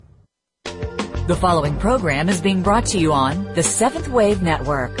The following program is being brought to you on the Seventh Wave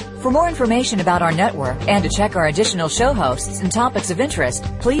Network. For more information about our network and to check our additional show hosts and topics of interest,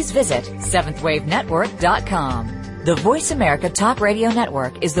 please visit seventhwavenetwork.com. The Voice America Talk Radio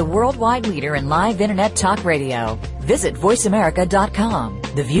Network is the worldwide leader in live Internet talk radio. Visit voiceamerica.com.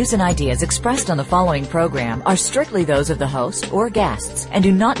 The views and ideas expressed on the following program are strictly those of the host or guests and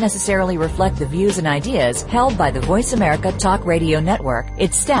do not necessarily reflect the views and ideas held by the Voice America Talk Radio Network,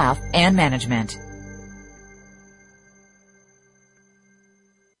 its staff, and management.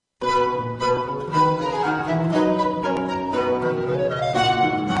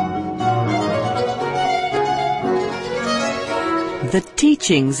 The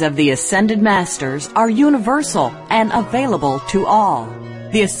teachings of the Ascended Masters are universal and available to all.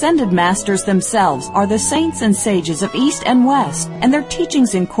 The Ascended Masters themselves are the saints and sages of East and West, and their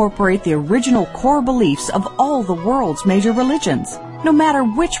teachings incorporate the original core beliefs of all the world's major religions. No matter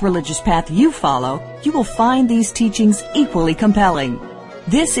which religious path you follow, you will find these teachings equally compelling.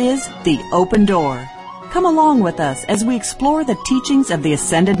 This is The Open Door. Come along with us as we explore the teachings of the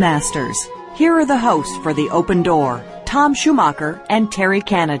Ascended Masters. Here are the hosts for The Open Door, Tom Schumacher and Terry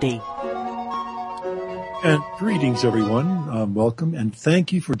Kennedy. And greetings, everyone. Welcome, and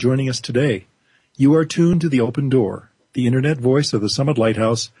thank you for joining us today. You are tuned to The Open Door, the Internet voice of the Summit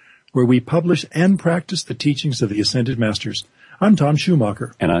Lighthouse, where we publish and practice the teachings of the Ascended Masters. I'm Tom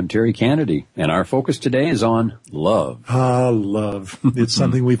Schumacher. And I'm Terry Kennedy. And our focus today is on love. Love. It's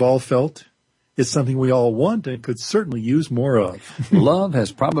something we've all felt. It's something we all want and could certainly use more of. Love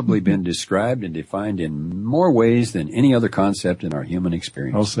has probably been described and defined in more ways than any other concept in our human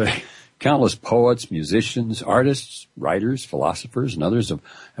experience. I'll say. Countless poets, musicians, artists, writers, philosophers, and others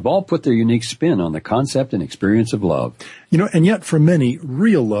have all put their unique spin on the concept and experience of love. And yet for many,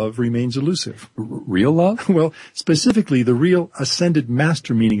 real love remains elusive. Real love? Well, specifically the real Ascended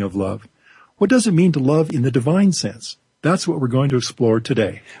Master meaning of love. What does it mean to love in the divine sense? That's what we're going to explore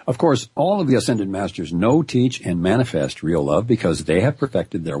today. Of course, all of the Ascended Masters know, teach, and manifest real love because they have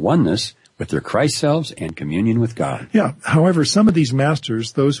perfected their oneness with their Christ selves and communion with God. Yeah. However, some of these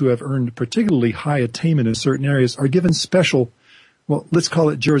masters, those who have earned particularly high attainment in certain areas, are given special, let's call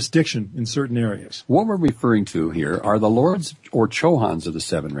it jurisdiction in certain areas. What we're referring to here are the lords or Chohans of the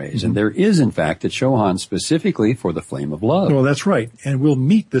seven rays, and there is, in fact, a Chohan specifically for the flame of love. Well, that's right. And we'll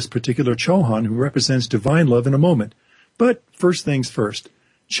meet this particular Chohan who represents divine love in a moment. But first things first,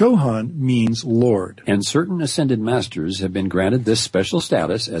 Chohan means Lord. And certain Ascended Masters have been granted this special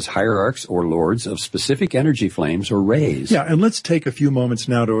status as hierarchs or lords of specific energy flames or rays. Yeah, and let's take a few moments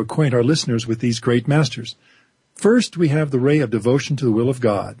now to acquaint our listeners with these great masters. First, we have the ray of devotion to the will of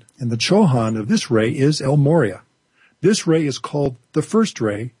God, and the Chohan of this ray is El Moria. This ray is called the first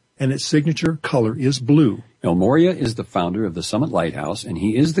ray, and its signature color is blue. El Moria is the founder of the Summit Lighthouse, and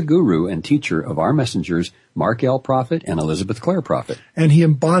he is the guru and teacher of our messengers, Mark L. Prophet and Elizabeth Clare Prophet. And he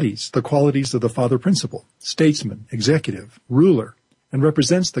embodies the qualities of the Father Principal, statesman, executive, ruler, and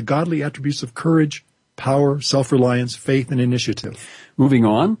represents the godly attributes of courage, power, self-reliance, faith, and initiative. Moving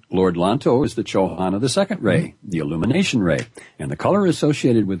on, Lord Lanto is the Chohan of the second ray, the illumination ray, and the color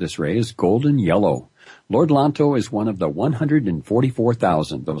associated with this ray is golden yellow. Lord Lanto is one of the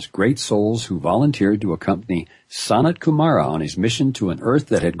 144,000, those great souls who volunteered to accompany Sanat Kumara on his mission to an earth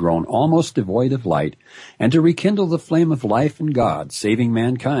that had grown almost devoid of light, and to rekindle the flame of life in God, saving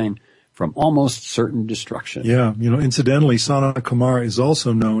mankind from almost certain destruction. Yeah, incidentally, Sanat Kumara is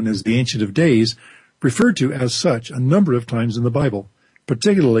also known as the Ancient of Days, referred to as such a number of times in the Bible,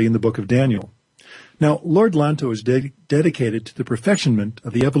 particularly in the book of Daniel. Now, Lord Lanto is dedicated to the perfectionment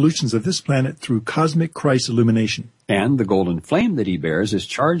of the evolutions of this planet through cosmic Christ illumination. And the golden flame that he bears is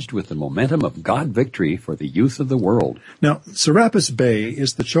charged with the momentum of God victory for the youth of the world. Now, Serapis Bey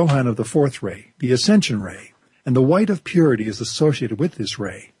is the Chohan of the fourth ray, the ascension ray, and the white of purity is associated with this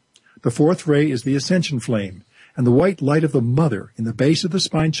ray. The fourth ray is the ascension flame, and the white light of the mother in the base of the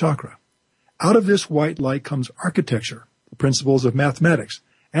spine chakra. Out of this white light comes architecture, the principles of mathematics,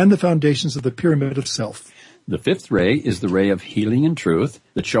 and the foundations of the pyramid of self. The fifth ray is the ray of healing and truth.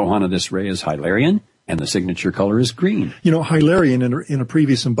 The Chohan of this ray is Hilarion, and the signature color is green. Hilarion in a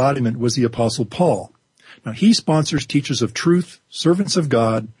previous embodiment was the Apostle Paul. Now, he sponsors teachers of truth, servants of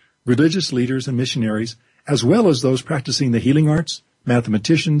God, religious leaders and missionaries, as well as those practicing the healing arts,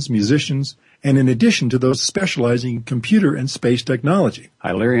 mathematicians, musicians, and in addition to those specializing in computer and space technology.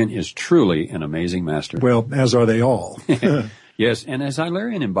 Hilarion is truly an amazing master. Well, as are they all. Yes, and as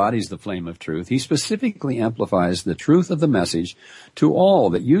Hilarion embodies the flame of truth, he specifically amplifies the truth of the message to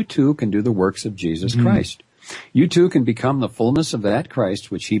all that you too can do the works of Jesus Christ. You too can become the fullness of that Christ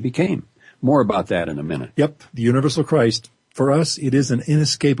which he became. More about that in a minute. Yep, the universal Christ. For us, it is an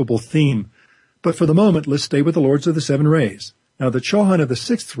inescapable theme. But for the moment, let's stay with the lords of the seven rays. Now, the Chohan of the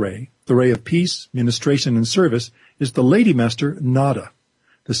sixth ray, the ray of peace, ministration, and service, is the lady master, Nada.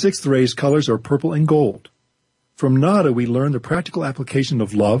 The sixth ray's colors are purple and gold. From Nada, we learn the practical application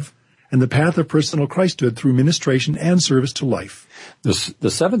of love and the path of personal Christhood through ministration and service to life.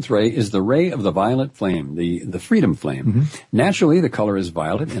 The seventh ray is the ray of the violet flame, the freedom flame. Mm-hmm. Naturally, the color is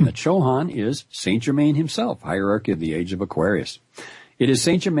violet, and the Chohan is Saint Germain himself, hierarchy of the age of Aquarius. It is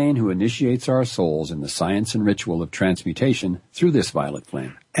Saint Germain who initiates our souls in the science and ritual of transmutation through this violet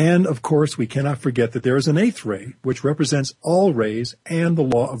flame. And, of course, we cannot forget that there is an eighth ray, which represents all rays and the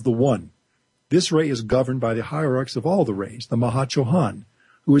law of the One. This ray is governed by the hierarchs of all the rays, the Chohan,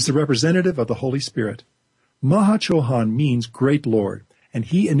 who is the representative of the Holy Spirit. Chohan means Great Lord, and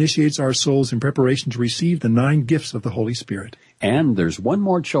he initiates our souls in preparation to receive the 9 gifts of the Holy Spirit. And there's one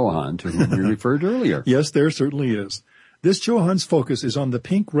more Chohan to whom we referred earlier. Yes, there certainly is. This Chohan's focus is on the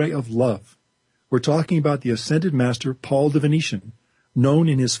pink ray of love. We're talking about the ascended master, Paul the Venetian, known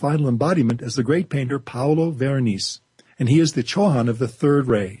in his final embodiment as the great painter Paolo Veronese, and he is the Chohan of the third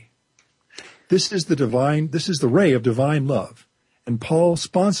ray. This is the ray of divine love, and Paul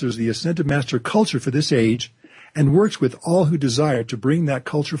sponsors the ascended master culture for this age and works with all who desire to bring that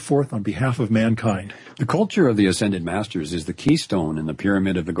culture forth on behalf of mankind. The culture of the Ascended Masters is the keystone in the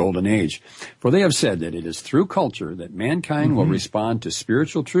pyramid of the Golden Age, for they have said that it is through culture that mankind will respond to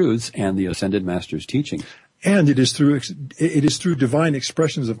spiritual truths and the Ascended Masters' teaching. And it is through divine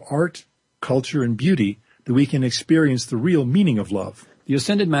expressions of art, culture, and beauty that we can experience the real meaning of love. The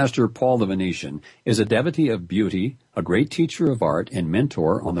Ascended Master Paul the Venetian is a devotee of beauty, a great teacher of art, and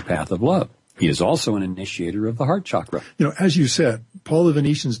mentor on the path of love. He is also an initiator of the heart chakra. As you said, Paul the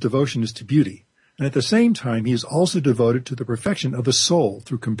Venetian's devotion is to beauty, and at the same time he is also devoted to the perfection of the soul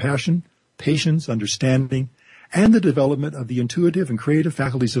through compassion, patience, understanding, and the development of the intuitive and creative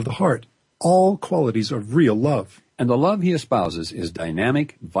faculties of the heart, all qualities of real love. And the love he espouses is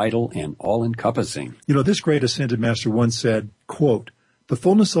dynamic, vital, and all-encompassing. This great Ascended Master once said, quote, "The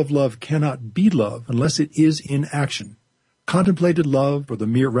fullness of love cannot be love unless it is in action. Contemplated love or the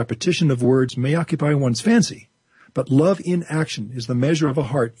mere repetition of words may occupy one's fancy, but love in action is the measure of a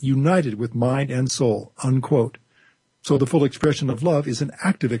heart united with mind and soul," unquote. So the full expression of love is an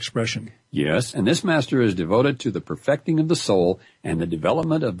active expression. Yes, and this master is devoted to the perfecting of the soul and the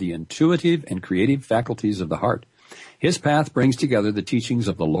development of the intuitive and creative faculties of the heart. His path brings together the teachings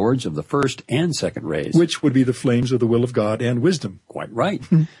of the lords of the first and second rays, which would be the flames of the will of God and wisdom. Quite right.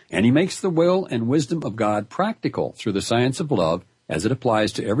 And he makes the will and wisdom of God practical through the science of love as it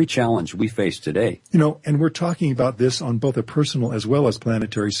applies to every challenge we face today. And we're talking about this on both a personal as well as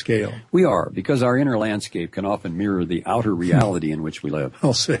planetary scale. We are, because our inner landscape can often mirror the outer reality in which we live.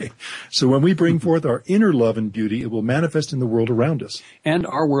 I'll say. So when we bring forth our inner love and beauty, it will manifest in the world around us. And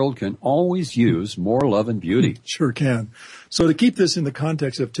our world can always use more love and beauty. Sure can. So to keep this in the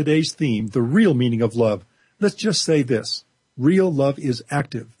context of today's theme, the real meaning of love, let's just say this. Real love is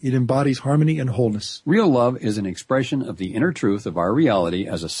active. It embodies harmony and wholeness. Real love is an expression of the inner truth of our reality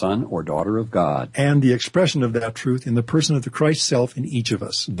as a son or daughter of God. And the expression of that truth in the person of the Christ self in each of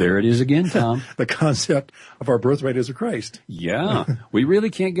us. There it is again, Tom. The concept of our birthright as a Christ. Yeah. We really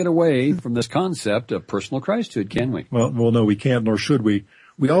can't get away from this concept of personal Christhood, can we? Well, no, we can't, nor should we.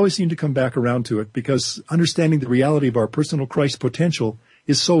 We always seem to come back around to it because understanding the reality of our personal Christ potential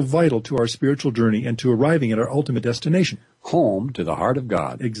is so vital to our spiritual journey and to arriving at our ultimate destination. Home to the heart of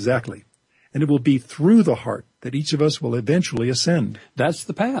God. Exactly. And it will be through the heart that each of us will eventually ascend. That's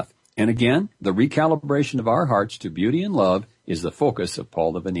the path. And again, the recalibration of our hearts to beauty and love is the focus of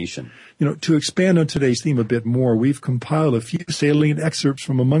Paul the Venetian. To expand on today's theme a bit more, we've compiled a few salient excerpts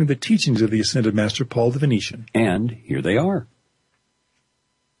from among the teachings of the Ascended Master Paul the Venetian. And here they are.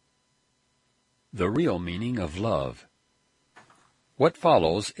 The real meaning of love. What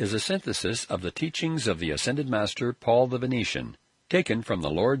follows is a synthesis of the teachings of the Ascended Master Paul the Venetian, taken from the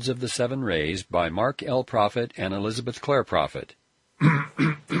Lords of the Seven Rays by Mark L. Prophet and Elizabeth Clare Prophet.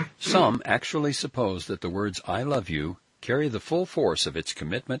 Some actually suppose that the words "I love you" carry the full force of its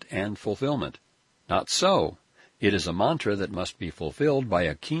commitment and fulfillment. Not so. It is a mantra that must be fulfilled by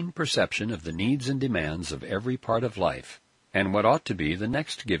a keen perception of the needs and demands of every part of life, and what ought to be the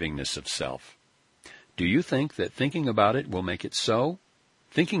next givingness of self. Do you think that thinking about it will make it so?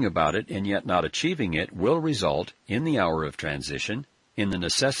 Thinking about it and yet not achieving it will result, in the hour of transition, in the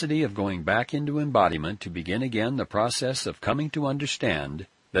necessity of going back into embodiment to begin again the process of coming to understand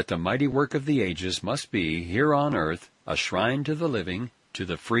that the mighty work of the ages must be, here on earth, a shrine to the living, to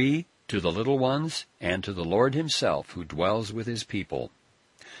the free, to the little ones, and to the Lord himself who dwells with his people.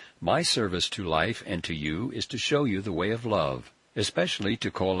 My service to life and to you is to show you the way of love, especially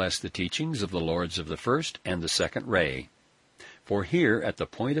to coalesce the teachings of the lords of the first and the second ray. For here, at the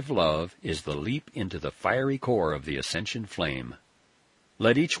point of love, is the leap into the fiery core of the ascension flame.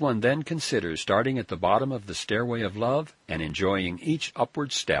 Let each one then consider starting at the bottom of the stairway of love and enjoying each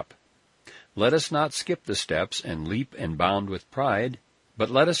upward step. Let us not skip the steps and leap and bound with pride, but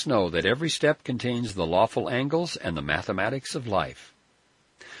let us know that every step contains the lawful angles and the mathematics of life.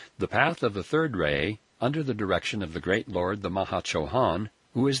 The path of the third ray, under the direction of the great Lord, the Chohan,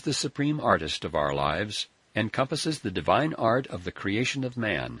 who is the supreme artist of our lives, encompasses the divine art of the creation of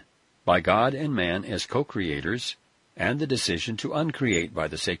man, by God and man as co-creators, and the decision to uncreate by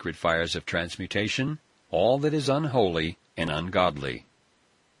the sacred fires of transmutation all that is unholy and ungodly.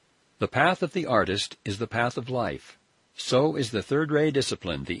 The path of the artist is the path of life. So is the third ray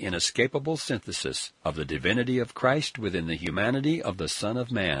discipline the inescapable synthesis of the divinity of Christ within the humanity of the Son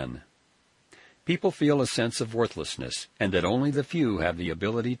of Man. People feel a sense of worthlessness, and that only the few have the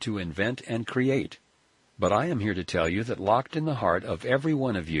ability to invent and create. But I am here to tell you that locked in the heart of every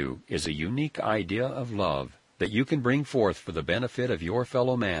one of you is a unique idea of love that you can bring forth for the benefit of your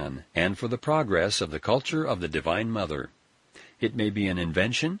fellow man and for the progress of the culture of the Divine Mother. It may be an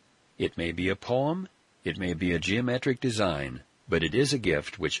invention, it may be a poem, it may be a geometric design, but it is a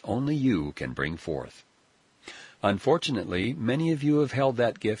gift which only you can bring forth. Unfortunately, many of you have held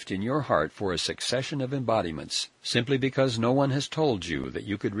that gift in your heart for a succession of embodiments, simply because no one has told you that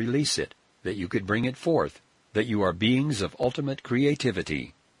you could release it, that you could bring it forth, that you are beings of ultimate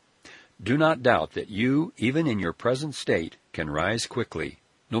creativity. Do not doubt that you, even in your present state, can rise quickly,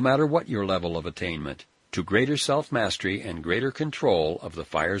 no matter what your level of attainment, to greater self-mastery and greater control of the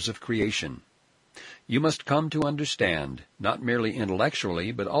fires of creation. You must come to understand, not merely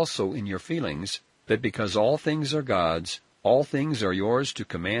intellectually but also in your feelings, that because all things are God's, all things are yours to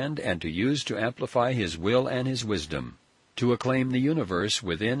command and to use to amplify His will and His wisdom, to acclaim the universe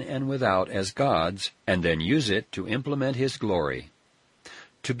within and without as God's, and then use it to implement His glory.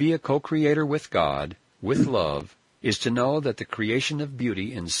 To be a co-creator with God, with love, is to know that the creation of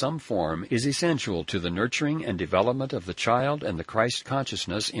beauty in some form is essential to the nurturing and development of the child and the Christ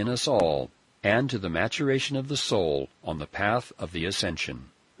consciousness in us all, and to the maturation of the soul on the path of the ascension.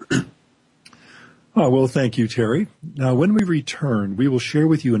 Well, thank you, Terry. Now, when we return, we will share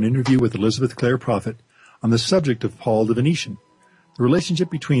with you an interview with Elizabeth Clare Prophet on the subject of Paul the Venetian, the relationship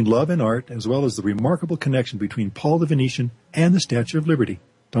between love and art, as well as the remarkable connection between Paul the Venetian and the Statue of Liberty.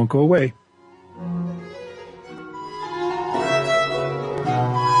 Don't go away.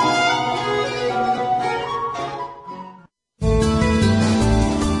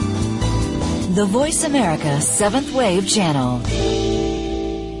 The Voice America 7th Wave Channel.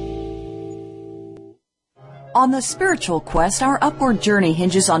 On the spiritual quest, our upward journey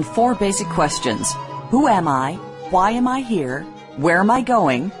hinges on 4 basic questions. Who am I? Why am I here? Where am I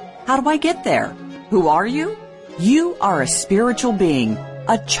going? How do I get there? Who are you? You are a spiritual being,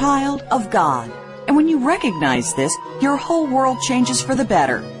 a child of God. And when you recognize this, your whole world changes for the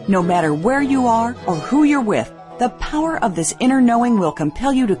better. No matter where you are or who you're with, the power of this inner knowing will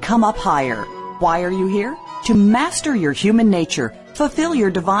compel you to come up higher. Why are you here? To master your human nature, fulfill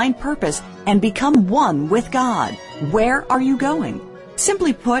your divine purpose, and become one with God. Where are you going?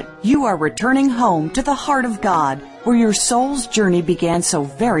 Simply put, you are returning home to the heart of God, where your soul's journey began so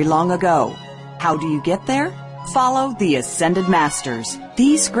very long ago. How do you get there? Follow the Ascended Masters.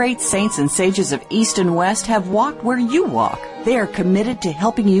 These great saints and sages of East and West have walked where you walk. They are committed to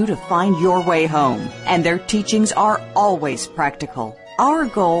helping you to find your way home, and their teachings are always practical. Our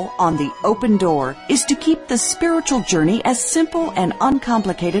goal on The Open Door is to keep the spiritual journey as simple and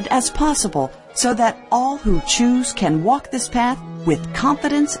uncomplicated as possible so that all who choose can walk this path with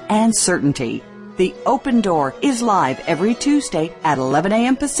confidence and certainty. The Open Door is live every Tuesday at 11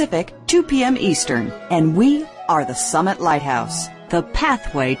 a.m. Pacific, 2 p.m. Eastern, and we are the Summit Lighthouse, the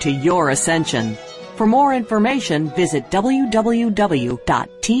pathway to your ascension. For more information, visit www.tsl.org.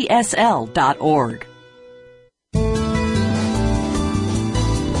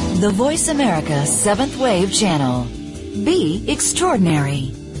 The Voice America 7th Wave Channel. Be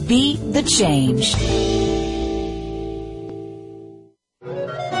extraordinary. Be the change.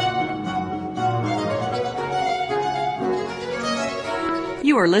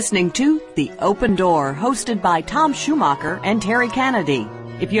 You are listening to The Open Door, hosted by Tom Schumacher and Terry Kennedy.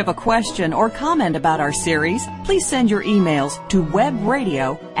 If you have a question or comment about our series, please send your emails to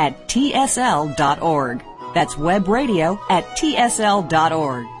webradio@tsl.org. That's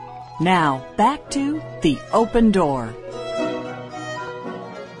webradio@tsl.org. Now, back to The Open Door.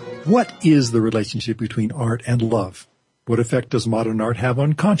 What is the relationship between art and love? What effect does modern art have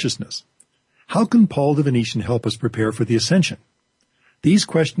on consciousness? How can Paul the Venetian help us prepare for the ascension? These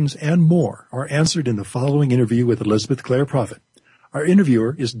questions and more are answered in the following interview with Elizabeth Clare Prophet. Our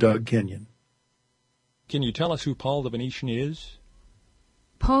interviewer is Doug Kenyon. Can you tell us who Paul the Venetian is?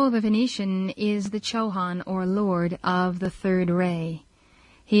 Paul the Venetian is the Chohan, or Lord, of the third ray.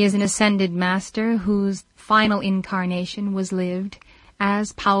 He is an ascended master whose final incarnation was lived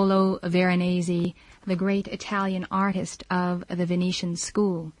as Paolo Veronese, the great Italian artist of the Venetian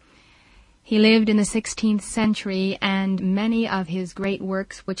school. He lived in the 16th century, and many of his great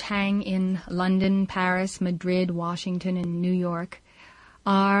works, which hang in London, Paris, Madrid, Washington, and New York,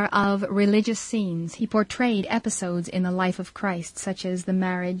 are of religious scenes. He portrayed episodes in the life of Christ, such as the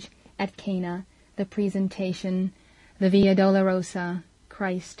marriage at Cana, the presentation, the Via Dolorosa,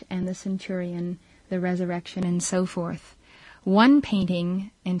 Christ and the centurion, the resurrection, and so forth. One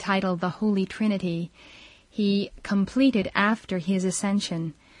painting, entitled The Holy Trinity, he completed after his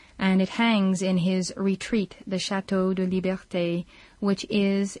ascension, and it hangs in his retreat, the Château de Liberté, which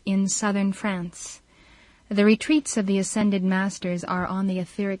is in southern France. The retreats of the ascended masters are on the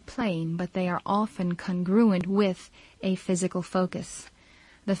etheric plane, but they are often congruent with a physical focus.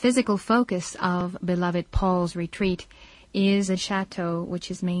 The physical focus of beloved Paul's retreat is a chateau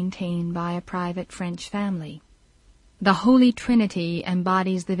which is maintained by a private French family. The Holy Trinity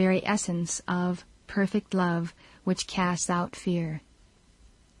embodies the very essence of perfect love, which casts out fear.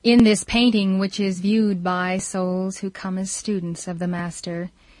 In this painting, which is viewed by souls who come as students of the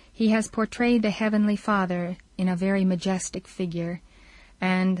Master, he has portrayed the Heavenly Father in a very majestic figure,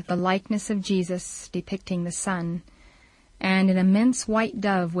 and the likeness of Jesus depicting the Son, and an immense white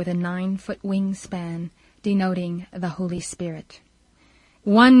dove with a 9-foot wingspan denoting the Holy Spirit.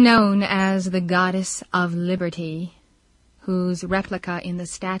 One known as the Goddess of Liberty, whose replica in the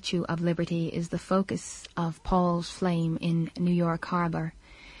Statue of Liberty is the focus of Paul's flame in New York Harbor,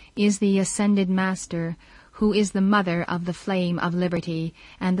 is the Ascended Master, who is the mother of the flame of liberty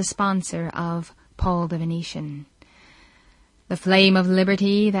and the sponsor of Paul the Venetian. The flame of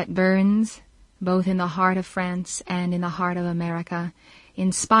liberty that burns, both in the heart of France and in the heart of America,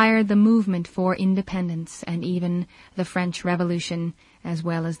 inspired the movement for independence and even the French Revolution as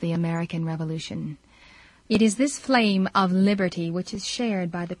well as the American Revolution. It is this flame of liberty which is shared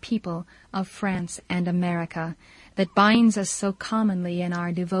by the people of France and America that binds us so commonly in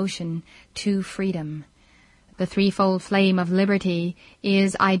our devotion to freedom. The threefold flame of liberty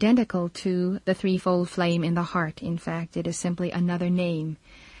is identical to the threefold flame in the heart. In fact, it is simply another name.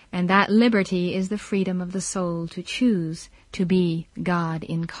 And that liberty is the freedom of the soul to choose to be God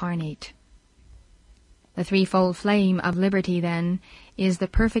incarnate. The threefold flame of liberty, then, is the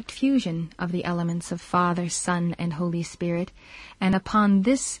perfect fusion of the elements of Father, Son, and Holy Spirit, and upon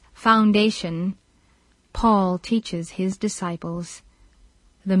this foundation, Paul teaches his disciples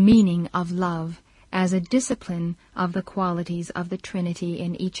the meaning of love as a discipline of the qualities of the Trinity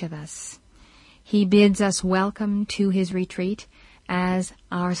in each of us. He bids us welcome to his retreat as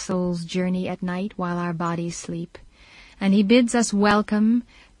our souls journey at night while our bodies sleep, and he bids us welcome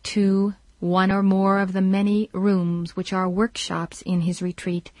to one or more of the many rooms which are workshops in his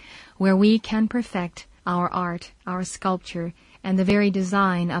retreat, where we can perfect our art, our sculpture, and the very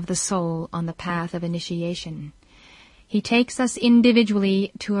design of the soul on the path of initiation. He takes us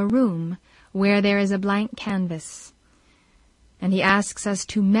individually to a room where there is a blank canvas, and he asks us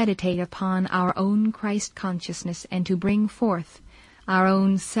to meditate upon our own Christ consciousness and to bring forth our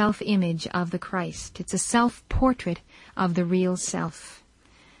own self-image of the Christ. It's a self-portrait of the real self.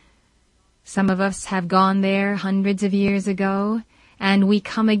 Some of us have gone there hundreds of years ago, and we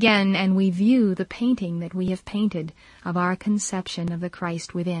come again and we view the painting that we have painted of our conception of the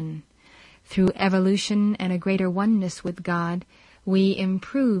Christ within. Through evolution and a greater oneness with God, we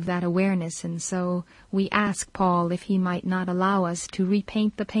improve that awareness, and so we ask Paul if he might not allow us to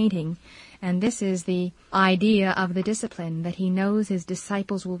repaint the painting. And this is the idea of the discipline, that he knows his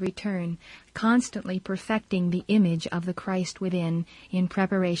disciples will return, constantly perfecting the image of the Christ within in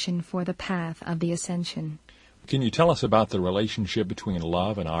preparation for the path of the ascension. Can you tell us about the relationship between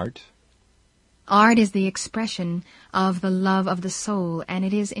love and art? Art is the expression of the love of the soul, and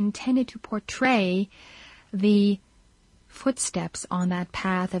it is intended to portray the footsteps on that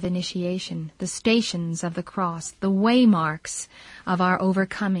path of initiation, the stations of the cross, the waymarks of our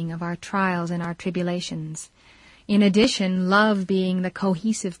overcoming, of our trials and our tribulations. In addition, love, being the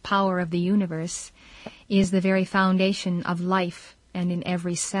cohesive power of the universe, is the very foundation of life and in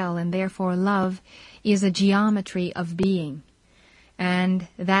every cell, and therefore love is a geometry of being. And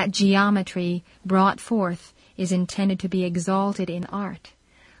that geometry brought forth is intended to be exalted in art.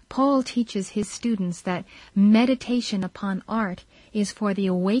 Paul teaches his students that meditation upon art is for the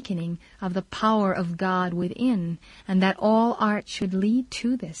awakening of the power of God within, and that all art should lead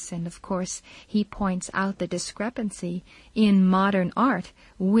to this. And of course, he points out the discrepancy in modern art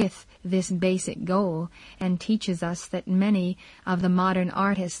with this basic goal, and teaches us that many of the modern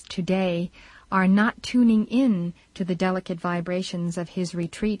artists today are not tuning in to the delicate vibrations of his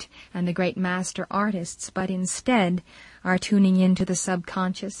retreat and the great master artists, but instead are tuning into the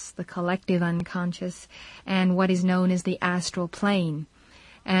subconscious, the collective unconscious, and what is known as the astral plane.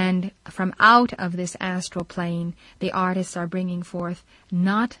 And from out of this astral plane, the artists are bringing forth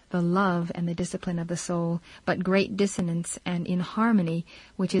not the love and the discipline of the soul, but great dissonance and inharmony,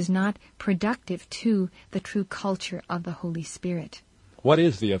 which is not productive to the true culture of the Holy Spirit. What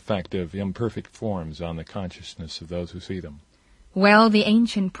is the effect of imperfect forms on the consciousness of those who see them? Well, the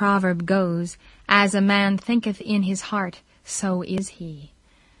ancient proverb goes, "As a man thinketh in his heart, so is he."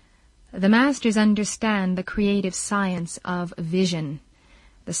 The masters understand the creative science of vision,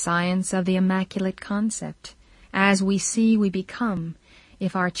 the science of the immaculate concept. As we see, we become.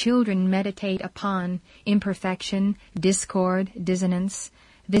 If our children meditate upon imperfection, discord, dissonance,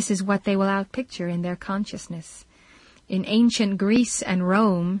 this is what they will outpicture in their consciousness. In ancient Greece and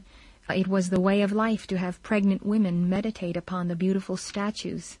Rome, it was the way of life to have pregnant women meditate upon the beautiful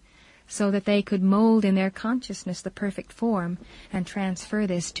statues so that they could mold in their consciousness the perfect form and transfer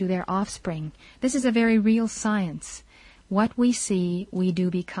this to their offspring. This is a very real science. What we see, we do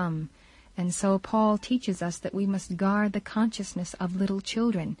become. And so Paul teaches us that we must guard the consciousness of little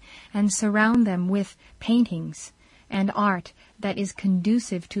children and surround them with paintings and art that is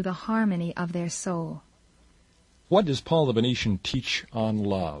conducive to the harmony of their soul. What does Paul the Venetian teach on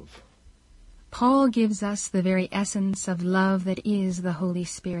love? Paul gives us the very essence of love that is the Holy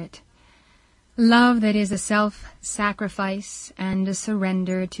Spirit. Love that is a self-sacrifice and a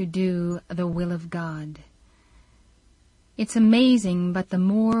surrender to do the will of God. It's amazing, but the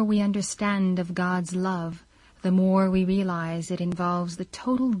more we understand of God's love, the more we realize it involves the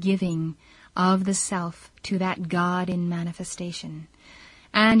total giving of the self to that God in manifestation.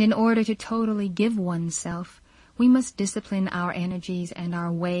 And in order to totally give oneself, we must discipline our energies and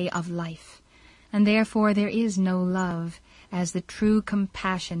our way of life. And therefore there is no love as the true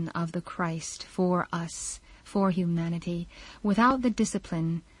compassion of the Christ for us, for humanity, without the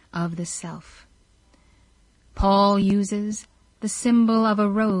discipline of the self. Paul uses the symbol of a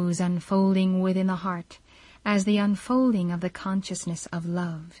rose unfolding within the heart as the unfolding of the consciousness of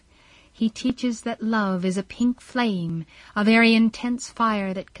love. He teaches that love is a pink flame, a very intense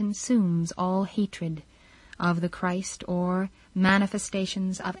fire that consumes all hatred of the Christ or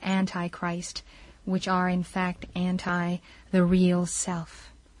manifestations of Antichrist, which are in fact anti the real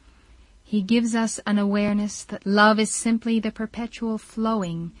self. He gives us an awareness that love is simply the perpetual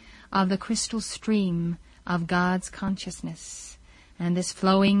flowing of the crystal stream of God's consciousness. And this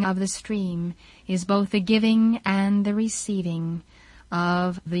flowing of the stream is both the giving and the receiving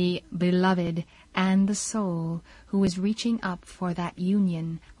of the beloved and the soul who is reaching up for that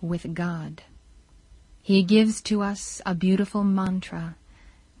union with God. He gives to us a beautiful mantra,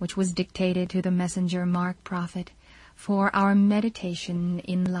 which was dictated to the messenger Mark Prophet, for our meditation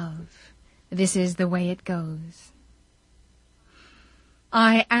in love. This is the way it goes.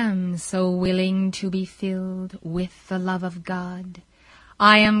 I am so willing to be filled with the love of God.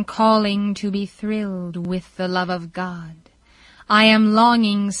 I am calling to be thrilled with the love of God. I am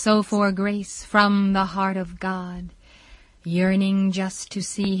longing so for grace from the heart of God, yearning just to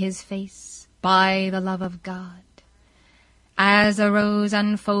see his face by the love of God. As a rose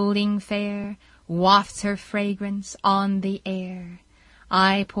unfolding fair wafts her fragrance on the air,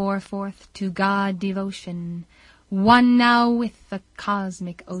 I pour forth to God devotion, one now with the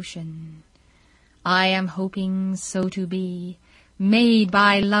cosmic ocean. I am hoping so to be, made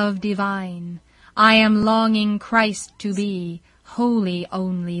by love divine. I am longing Christ to be, wholly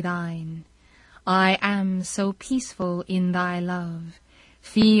only thine. I am so peaceful in thy love,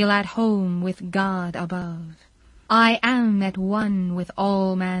 feel at home with God above. I am at one with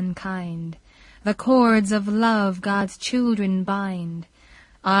all mankind, the cords of love God's children bind.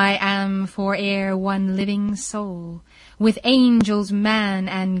 I am fore'er one living soul, with angels, man,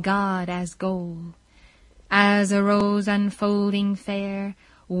 and God as goal. As a rose unfolding fair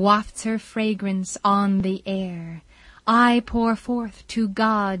wafts her fragrance on the air, I pour forth to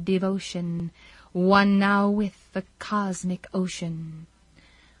God devotion, one now with the cosmic ocean.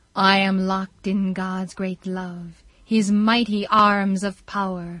 I am locked in God's great love, his mighty arms of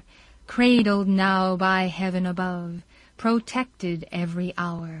power, cradled now by heaven above, protected every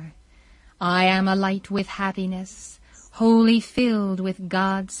hour. I am alight with happiness, wholly filled with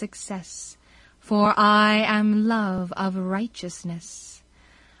God's success, for I am love of righteousness.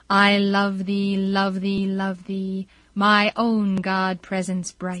 I love thee, love thee, love thee, my own God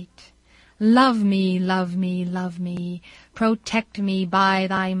presence bright. Love me, love me, love me, protect me by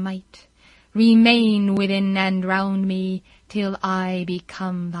thy might. Remain within and round me till I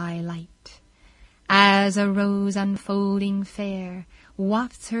become thy light. As a rose unfolding fair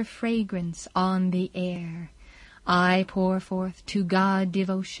wafts her fragrance on the air, I pour forth to God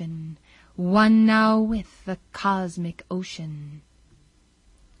devotion, one now with the cosmic ocean.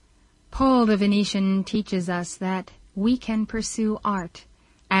 Paul the Venetian teaches us that we can pursue art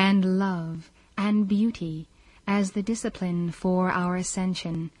and love and beauty as the discipline for our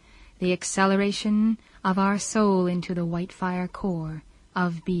ascension, the acceleration of our soul into the white fire core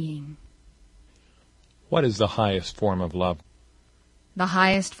of being. What is the highest form of love? The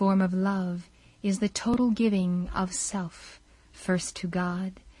highest form of love is the total giving of self, first to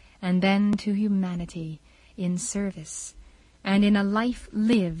God and then to humanity, in service, and in a life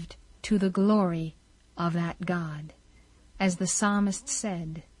lived to the glory of that God. As the psalmist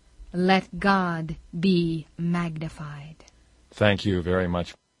said, "Let God be magnified." Thank you very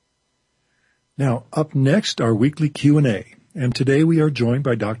much. Now, up next, our weekly Q&A, and today we are joined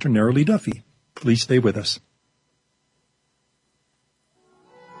by Dr. Nerily Duffy. Please stay with us.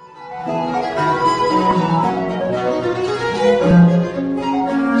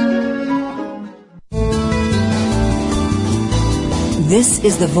 This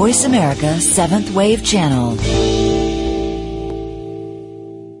is the Voice America 7th Wave Channel.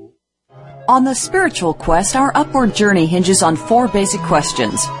 On the spiritual quest, our upward journey hinges on 4 basic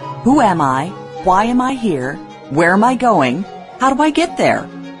questions. Who am I? Why am I here? Where am I going? How do I get there?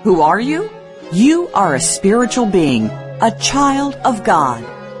 Who are you? You are a spiritual being, a child of God.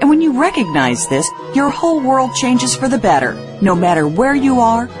 And when you recognize this, your whole world changes for the better. No matter where you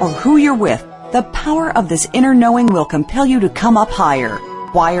are or who you're with, the power of this inner knowing will compel you to come up higher.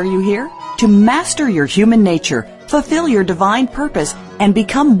 Why are you here? To master your human nature, fulfill your divine purpose, and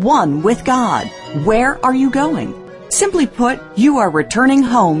become one with God. Where are you going? Simply put, you are returning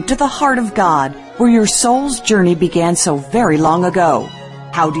home to the heart of God, where your soul's journey began so very long ago.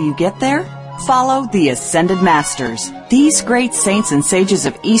 How do you get there? Follow the Ascended Masters. These great saints and sages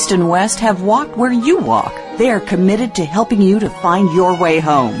of East and West have walked where you walk. They are committed to helping you to find your way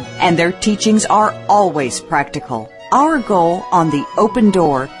home, and their teachings are always practical. Our goal on The Open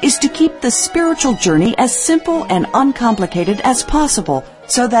Door is to keep the spiritual journey as simple and uncomplicated as possible,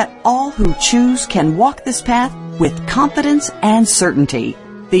 so that all who choose can walk this path with confidence and certainty.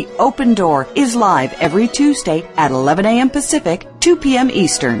 The Open Door is live every Tuesday at 11 a.m. Pacific, 2 p.m.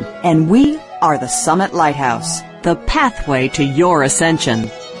 Eastern, and we are the Summit Lighthouse, the pathway to your ascension.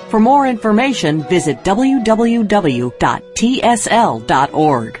 For more information, visit www.tsl.org.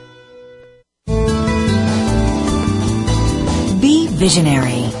 Be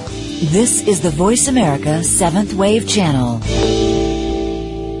visionary. This is the Voice America 7th Wave Channel.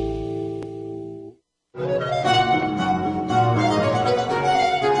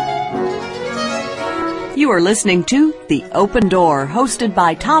 You are listening to The Open Door, hosted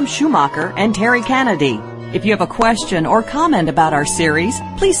by Tom Schumacher and Terry Kennedy. If you have a question or comment about our series,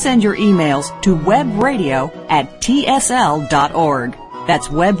 please send your emails to webradio@tsl.org. That's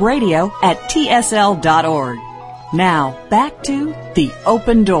webradio@tsl.org. Now, back to The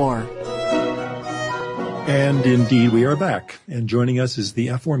Open Door. And indeed, we are back. And joining us is the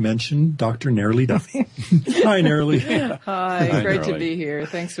aforementioned Dr. Nerily Duffy. Hi, Nerily. Hi, great to be here.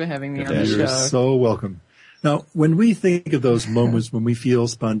 Thanks for having me on the show. You're so welcome. Now, when we think of those moments when we feel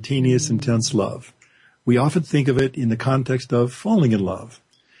spontaneous, intense love, we often think of it in the context of falling in love.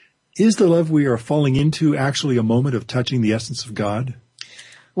 Is the love we are falling into actually a moment of touching the essence of God?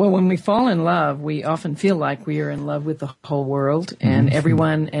 Well, when we fall in love, we often feel like we are in love with the whole world, and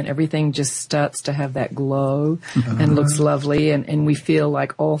everyone and everything just starts to have that glow and looks lovely, and we feel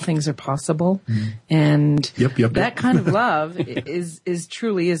like all things are possible. And that kind of love is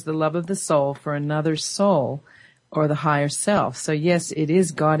truly the love of the soul for another soul or the higher self. So yes, it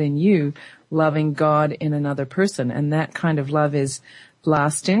is God in you loving God in another person, and that kind of love is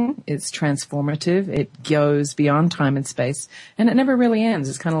lasting, it's transformative, it goes beyond time and space, and it never really ends.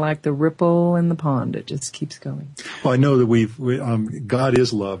 It's kind of like the ripple in the pond. It just keeps going. Well, I know that God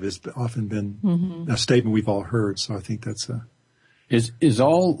is love has often been a statement we've all heard, so I think that's Is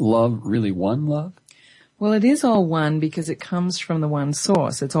all love really one love? Well, it is all one because it comes from the one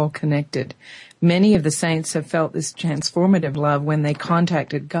source. It's all connected. Many of the saints have felt this transformative love when they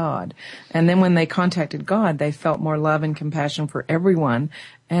contacted God. And then when they contacted God, they felt more love and compassion for everyone.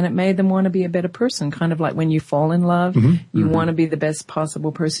 And it made them want to be a better person. Kind of like when you fall in love, you want to be the best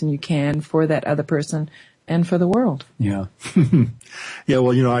possible person you can for that other person and for the world. Yeah. Yeah,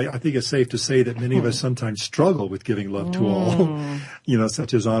 well, I think it's safe to say that many of us sometimes struggle with giving love to all,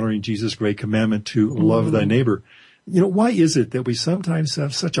 such as honoring Jesus' great commandment to love thy neighbor. Why is it that we sometimes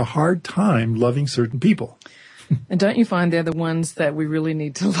have such a hard time loving certain people? And don't you find they're the ones that we really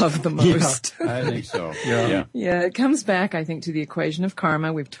need to love the most? Yeah, I think so. Yeah. Yeah, it comes back, I think, to the equation of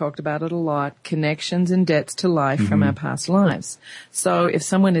karma. We've talked about it a lot. Connections and debts to life from our past lives. So if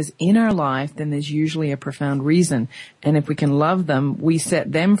someone is in our life, then there's usually a profound reason. And if we can love them, we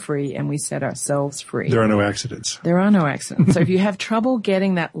set them free and we set ourselves free. There are no accidents. There are no accidents. So if you have trouble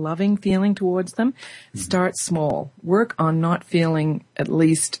getting that loving feeling towards them, start small. Work on not feeling at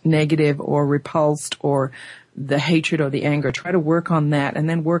least negative or repulsed or the hatred or the anger. Try to work on that and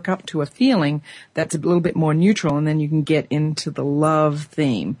then work up to a feeling that's a little bit more neutral, and then you can get into the love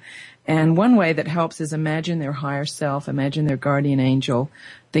theme. And one way that helps is imagine their higher self, imagine their guardian angel,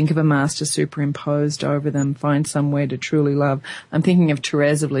 think of a master superimposed over them, find some way to truly love. I'm thinking of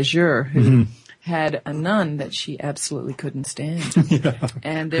Therese of Lisieux, who had a nun that she absolutely couldn't stand.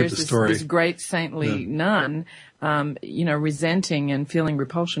 And there's this great saintly nun, resenting and feeling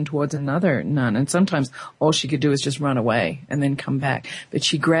repulsion towards another nun. And sometimes all she could do is just run away and then come back. But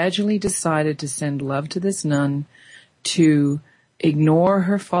she gradually decided to send love to this nun, to ignore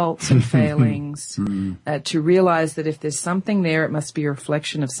her faults and failings, to realize that if there's something there, it must be a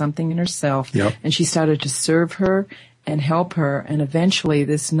reflection of something in herself. And she started to serve her and help her, and eventually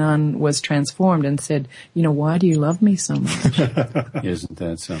this nun was transformed and said, why do you love me so much? Isn't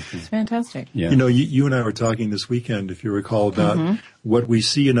that something? It's fantastic. Yeah. You and I were talking this weekend, if you recall, about what we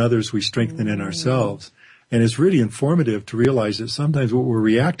see in others we strengthen in ourselves. And it's really informative to realize that sometimes what we're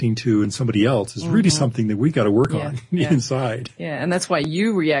reacting to in somebody else is really something that we got to work on inside. Yeah, and that's why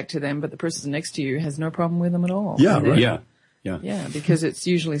you react to them, but the person next to you has no problem with them at all. Yeah, right. Yeah, because it's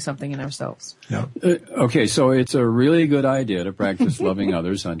usually something in ourselves. Yeah. Okay, so it's a really good idea to practice loving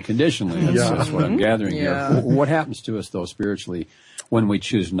others unconditionally. That's what I'm gathering here. What happens to us, though, spiritually when we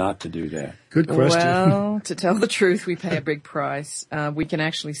choose not to do that? Good question. Well, to tell the truth, we pay a big price. We can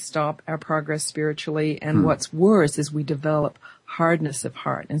actually stop our progress spiritually, and what's worse is we develop hardness of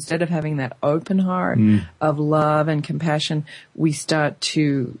heart. Instead of having that open heart of love and compassion, we start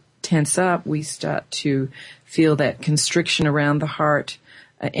to tense up, we start to feel that constriction around the heart,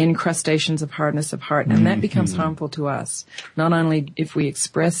 incrustations of hardness of heart, and that becomes harmful to us. Not only if we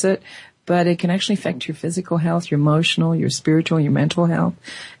express it, but it can actually affect your physical health, your emotional, your spiritual, your mental health.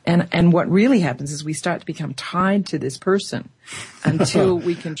 And what really happens is we start to become tied to this person until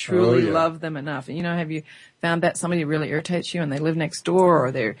we can truly love them enough. And have you found that somebody really irritates you and they live next door,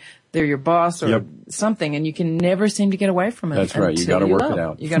 or they're your boss or something, and you can never seem to get away from it? That's right. You got to work it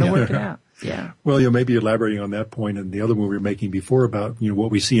out. You got to work it out. Yeah. Well, maybe elaborating on that point and the other one we were making before about,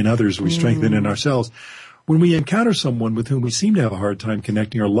 what we see in others, we strengthen in ourselves. When we encounter someone with whom we seem to have a hard time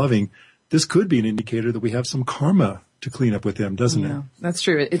connecting or loving, this could be an indicator that we have some karma to clean up with them, doesn't it? That's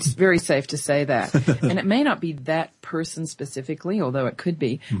true. It's very safe to say that. And it may not be that person specifically, although it could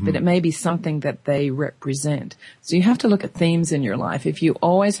be, but it may be something that they represent. So you have to look at themes in your life. If you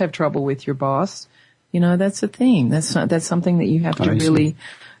always have trouble with your boss, that's a theme. That's something that you have to really,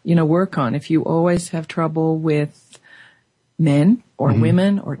 work on. If you always have trouble with men or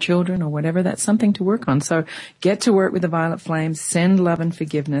women or children or whatever, that's something to work on. So get to work with the violet flame, send love and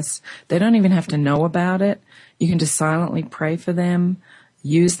forgiveness. They don't even have to know about it. You can just silently pray for them,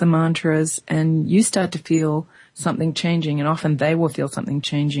 use the mantras, and you start to feel something changing, and often they will feel something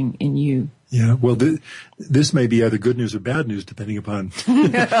changing in you. Yeah, well, this may be either good news or bad news, depending upon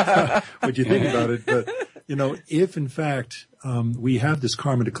what you think about it. But, if in fact we have this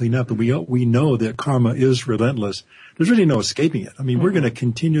karma to clean up, and we know that karma is relentless, there's really no escaping it. I mean, we're going to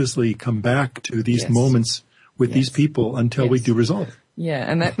continuously come back to these moments with these people until we do resolve it. Yeah,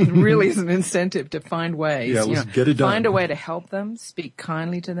 and that really is an incentive to find ways. Yeah, let's get it done. Find a way to help them, speak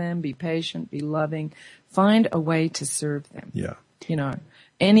kindly to them, be patient, be loving. Find a way to serve them. Yeah.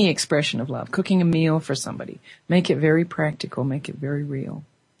 Any expression of love, cooking a meal for somebody, make it very practical, make it very real.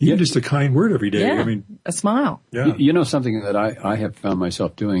 Even just a kind word every day. Yeah, I mean, a smile. Yeah. Something that I have found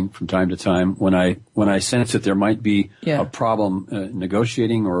myself doing from time to time when I sense that there might be a problem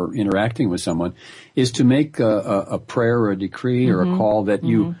negotiating or interacting with someone is to make a prayer or a decree or a call that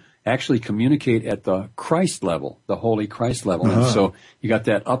you actually communicate at the Christ level, the holy Christ level. And so you got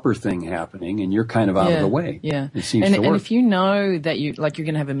that upper thing happening, and you're kind of out of the way. Yeah. It seems to work. And if you know that you're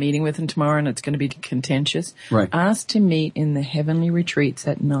going to have a meeting with them tomorrow and it's going to be contentious, ask to meet in the heavenly retreats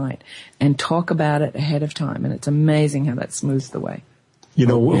at night and talk about it ahead of time. And it's amazing how that smooths the way. You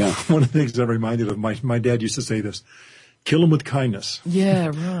know, one of the things I'm reminded of, my dad used to say this, kill them with kindness.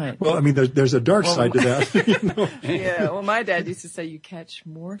 Yeah, right. Well, I mean, there's a dark side to that. You know? Yeah, well, my dad used to say you catch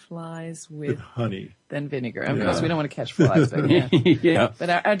more flies with honey than vinegar. Of course, we don't want to catch flies, but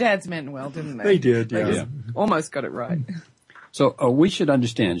But our dads meant well, didn't they? They did, They almost got it right. So we should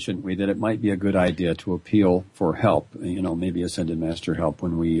understand, shouldn't we, that it might be a good idea to appeal for help, maybe Ascended Master help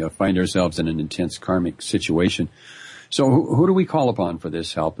when we find ourselves in an intense karmic situation. So who do we call upon for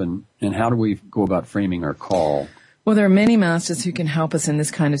this help, and how do we go about framing our call? Well, there are many masters who can help us in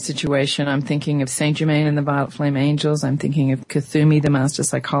this kind of situation. I'm thinking of Saint Germain and the Violet Flame Angels. I'm thinking of Kuthumi, the master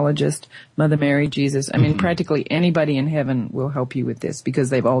psychologist, Mother Mary, Jesus. I mean, practically anybody in heaven will help you with this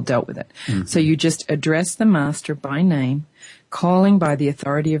because they've all dealt with it. So you just address the master by name, calling by the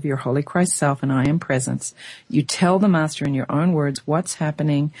authority of your Holy Christ self and I am presence. You tell the master in your own words what's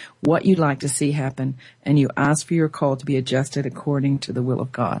happening, what you'd like to see happen, and you ask for your call to be adjusted according to the will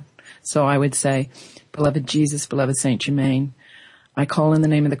of God. So I would say, beloved Jesus, beloved Saint Germain, I call in the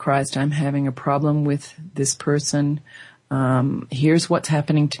name of the Christ. I'm having a problem with this person. Here's what's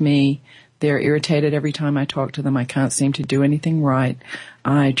happening to me. They're irritated every time I talk to them. I can't seem to do anything right.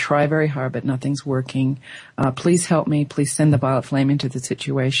 I try very hard, but nothing's working. Please help me. Please send the violet flame into the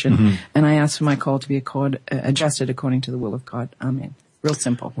situation. And I ask for my call to be adjusted according to the will of God. Amen. Real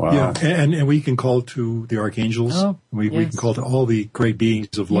simple. Wow. Yeah, and we can call to the archangels. We can call to all the great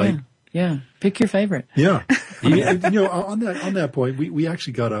beings of light. Yeah. Pick your favorite. Yeah. I mean, on that point, we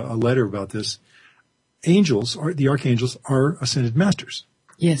actually got a letter about this. The archangels are ascended masters.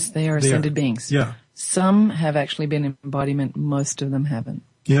 Yes, they are ascended beings. Yeah. Some have actually been in embodiment. Most of them haven't.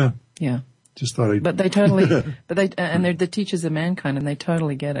 Yeah. Yeah. Just thought I'd... But they totally, and they're the teachers of mankind, and they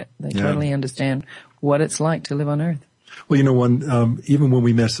totally get it. They totally understand what it's like to live on Earth. Well, even when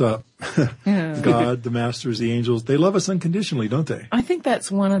we mess up, God, the masters, the angels, they love us unconditionally, don't they? I think that's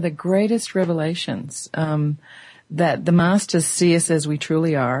one of the greatest revelations, that the masters see us as we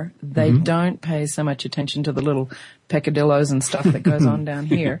truly are. They don't pay so much attention to the little peccadillos and stuff that goes on down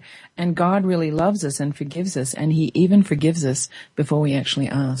here. And God really loves us and forgives us, and He even forgives us before we actually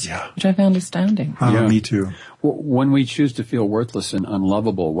ask, which I found astounding. Me too. When we choose to feel worthless and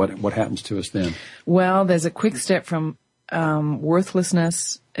unlovable, what happens to us then? Well, there's a quick step from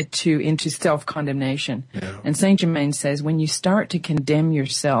worthlessness into self-condemnation. And Saint Germain says when you start to condemn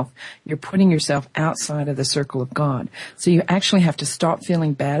yourself, you're putting yourself outside of the circle of God. So you actually have to stop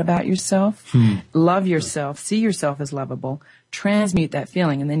feeling bad about yourself, love yourself, see yourself as lovable, transmute that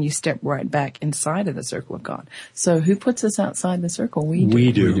feeling, and then you step right back inside of the circle of God. So who puts us outside the circle? We do.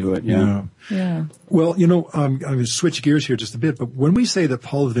 We do. We do it, yeah. Well, I'm going to switch gears here just a bit, but when we say that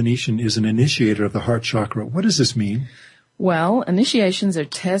Paul the Venetian is an initiator of the heart chakra, what does this mean? Well, initiations are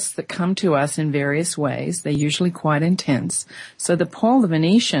tests that come to us in various ways. They're usually quite intense. So the Paul the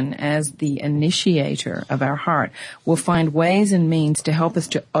Venetian, as the initiator of our heart, will find ways and means to help us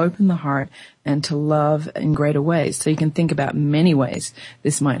to open the heart and to love in greater ways. So you can think about many ways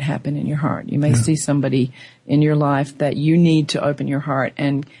this might happen in your heart. You may see somebody in your life that you need to open your heart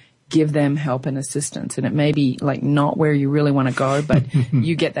and give them help and assistance. And it may be like not where you really want to go, but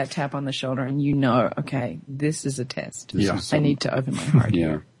you get that tap on the shoulder and you know, okay, this is a test. I need to open my heart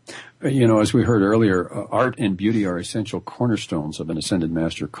here. As we heard earlier, art and beauty are essential cornerstones of an Ascended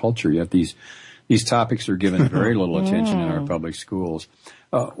Master culture, yet these topics are given very little attention in our public schools.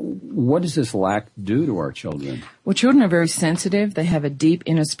 What does this lack do to our children? Well, children are very sensitive. They have a deep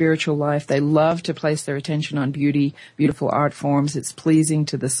inner spiritual life. They love to place their attention on beauty, beautiful art forms. It's pleasing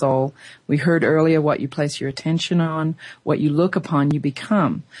to the soul. We heard earlier what you place your attention on, what you look upon, you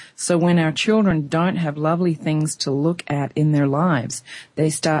become. So when our children don't have lovely things to look at in their lives, they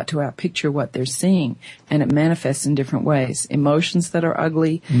start to outpicture what they're seeing, and it manifests in different ways. Emotions that are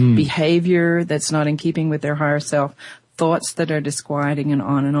ugly, behavior that's not in keeping with their higher self, thoughts that are disquieting, and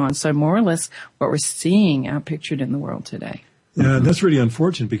on and on. So more or less what we're seeing outpictured in the world today. Yeah, that's really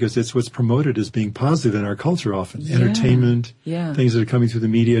unfortunate because it's what's promoted as being positive in our culture often. Entertainment, things that are coming through the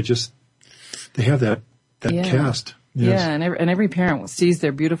media, just they have that cast. Yes. Yeah, and every parent sees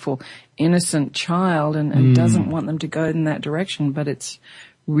their beautiful, innocent child and doesn't want them to go in that direction, but it's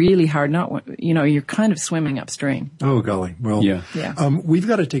really hard. You're kind of swimming upstream. Oh, golly. Well, we've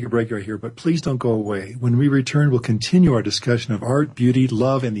got to take a break right here, but please don't go away. When we return, we'll continue our discussion of art, beauty,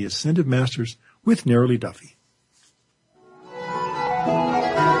 love, and the Ascended Masters with Neroli Duffy.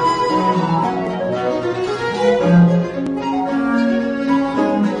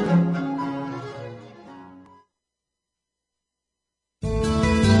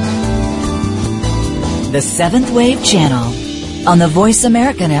 the Seventh Wave Channel on the Voice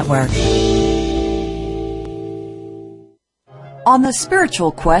America Network. On the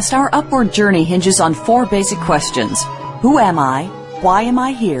spiritual quest, our upward journey hinges on 4 basic questions. Who am I? Why am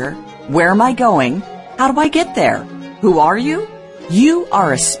I here? Where am I going? How do I get there? Who are you? You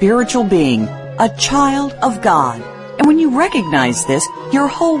are a spiritual being, a child of God. And when you recognize this, your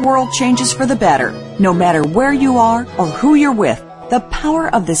whole world changes for the better. No matter where you are or who you're with, the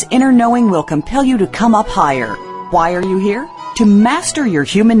power of this inner knowing will compel you to come up higher. Why are you here? To master your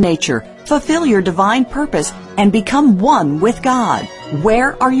human nature, fulfill your divine purpose, and become one with God.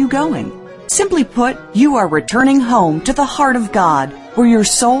 Where are you going? Simply put, you are returning home to the heart of God, where your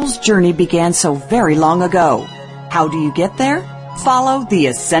soul's journey began so very long ago. How do you get there? Follow the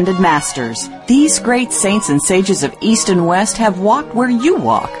Ascended Masters. These great saints and sages of East and West have walked where you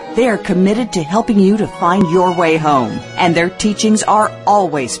walk. They are committed to helping you to find your way home, and their teachings are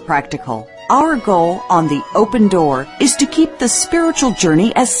always practical. Our goal on The Open Door is to keep the spiritual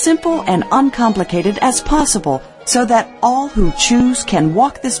journey as simple and uncomplicated as possible, so that all who choose can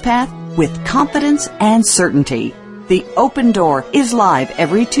walk this path with confidence and certainty. The Open Door is live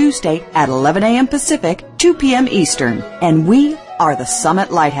every Tuesday at 11 a.m. Pacific, 2 p.m. Eastern, and we are the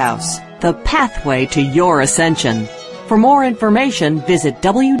Summit Lighthouse, the pathway to your ascension. For more information, visit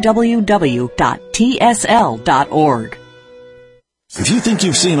www.tsl.org. If you think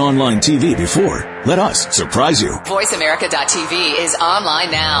you've seen online TV before, let us surprise you. VoiceAmerica.tv is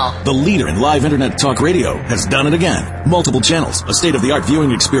online now. The leader in live Internet talk radio has done it again. Multiple channels, a state-of-the-art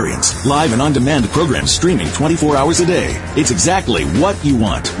viewing experience, live and on-demand programs streaming 24 hours a day. It's exactly what you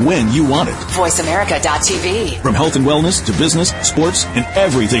want, when you want it. VoiceAmerica.tv. From health and wellness to business, sports, and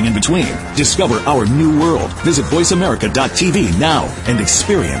everything in between. Discover our new world. Visit VoiceAmerica.tv now and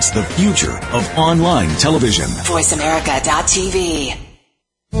experience the future of online television. VoiceAmerica.tv.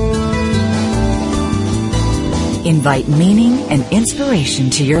 Invite meaning and inspiration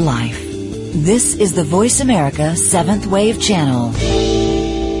to your life. This is the Voice America Seventh Wave Channel.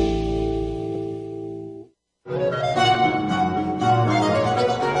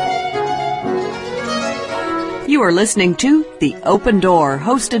 You are listening to The Open Door,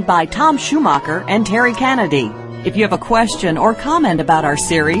 hosted by Tom Schumacher and Terry Kennedy. If you have a question or comment about our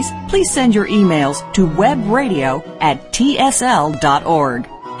series, please send your emails to webradio@tsl.org.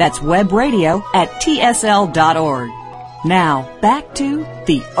 That's webradio@tsl.org. Now, back to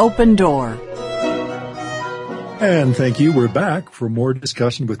The Open Door. And thank you. We're back for more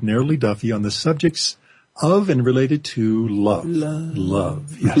discussion with Nerily Duffy on the subjects of and related to love.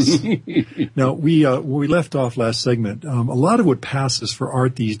 Love. Yes. Now, when we left off last segment, a lot of what passes for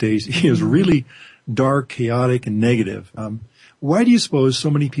art these days is really dark, chaotic, and negative. Why do you suppose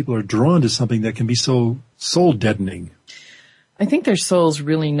so many people are drawn to something that can be so soul-deadening? I think their souls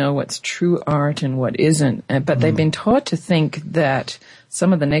really know what's true art and what isn't, but they've been taught to think that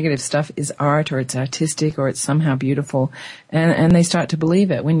some of the negative stuff is art or it's artistic or it's somehow beautiful, and they start to believe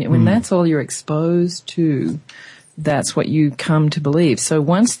it. When that's all you're exposed to, that's what you come to believe. So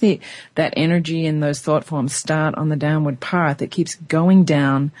once that energy and those thought forms start on the downward path, it keeps going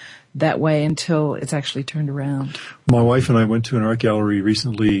down that way until it's actually turned around. My wife and I went to an art gallery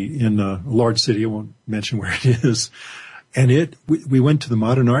recently in a large city. I won't mention where it is. And we went to the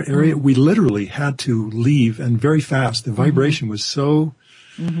modern art area. We literally had to leave, and very fast. The vibration was so,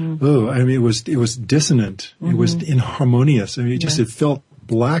 it was dissonant. It was inharmonious. I mean, it felt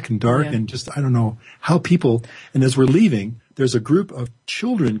black and dark and just, I don't know how people, and as we're leaving, there's a group of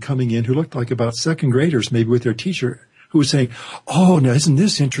children coming in who looked like about second graders, maybe with their teacher, who was saying, "Oh, now isn't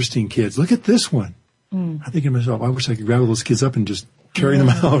this interesting, kids? Look at this one." I'm thinking to myself, I wish I could grab all those kids up and just carry them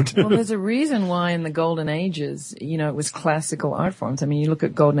out. Well, there's a reason why in the Golden Ages, it was classical art forms. I mean, you look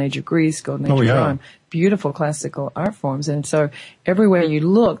at Golden Age of Greece, Golden Age of Rome, beautiful classical art forms. And so everywhere you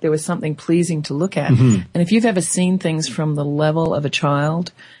look, there was something pleasing to look at. And if you've ever seen things from the level of a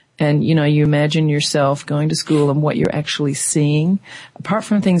child, and, you imagine yourself going to school and what you're actually seeing, apart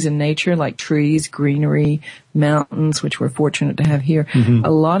from things in nature like trees, greenery, mountains, which we're fortunate to have here,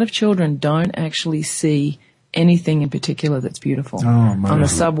 a lot of children don't actually see anything in particular that's beautiful on the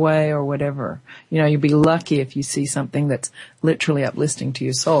subway or whatever. You'd be lucky if you see something that's literally uplifting to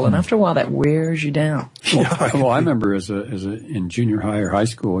your soul. And after a while, that wears you down. Well, I remember in junior high or high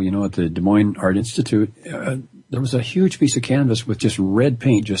school, at the Des Moines Art Institute, there was a huge piece of canvas with just red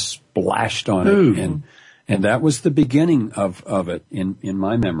paint just splashed on it. And that was the beginning of it in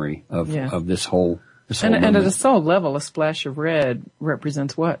my memory of this whole and at a soul level, a splash of red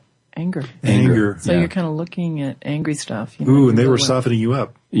represents what? Anger. So you're kind of looking at angry stuff. Ooh, and they were softening you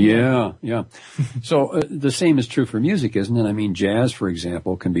up. Yeah. So the same is true for music, isn't it? I mean, jazz, for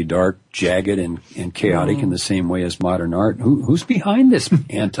example, can be dark, jagged, and chaotic in the same way as modern art. Who's behind this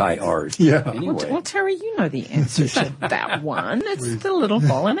anti-art? Anyway. Well, Terry, you know the answer to that one. It's the little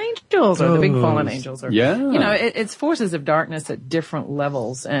fallen angels, or the big fallen angels. Or, it's forces of darkness at different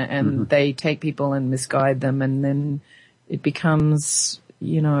levels, and they take people and misguide them, and then it becomes,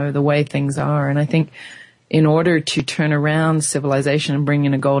 the way things are. And I think in order to turn around civilization and bring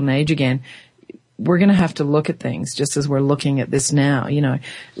in a golden age again, we're going to have to look at things just as we're looking at this now.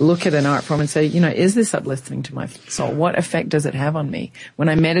 Look at an art form and say, is this uplifting to my soul? What effect does it have on me? When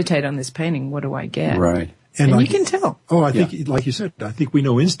I meditate on this painting, what do I get? Right. And you can tell. Oh, I think, like you said, I think we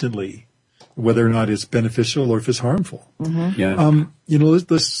know instantly whether or not it's beneficial or if it's harmful.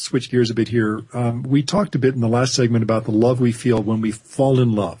 Let's switch gears a bit here. We talked a bit in the last segment about the love we feel when we fall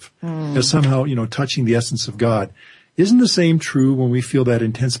in love as somehow, touching the essence of God. Isn't the same true when we feel that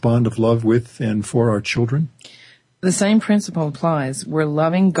intense bond of love with and for our children? The same principle applies. We're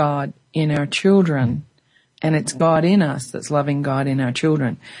loving God in our children, and it's God in us that's loving God in our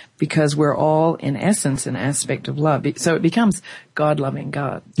children, because we're all, in essence, an aspect of love. So it becomes God loving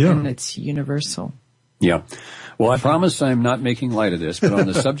God, and it's universal. Yeah. Well, I promise I'm not making light of this, but on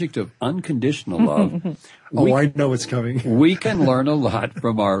the subject of unconditional love, I know it's coming. We can learn a lot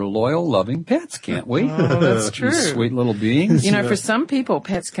from our loyal, loving pets, can't we? Oh, that's true. These sweet little beings. For some people,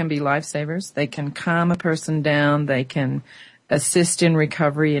 pets can be lifesavers. They can calm a person down. They can assist in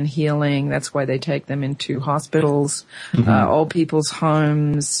recovery and healing. That's why they take them into hospitals, old people's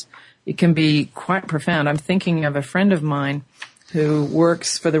homes. It can be quite profound. I'm thinking of a friend of mine who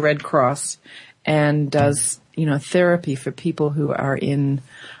works for the Red Cross and does, therapy for people who are in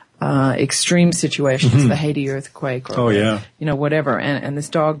extreme situations, the Haiti earthquake or, whatever. And this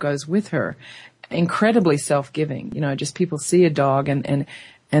dog goes with her. Incredibly self-giving. Just people see a dog and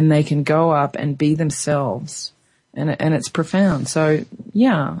they can go up and be themselves. And it's profound. So,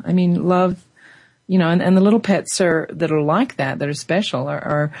 love, and the little pets that are like that are special,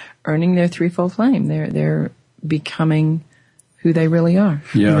 are earning their threefold flame. They're becoming who they really are.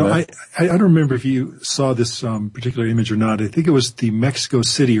 I don't remember if you saw this particular image or not. I think it was the Mexico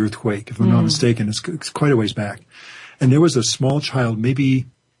City earthquake, if I'm not mistaken. It's quite a ways back. And there was a small child, maybe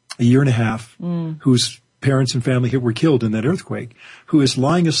a year and a half, whose parents and family were killed in that earthquake, who is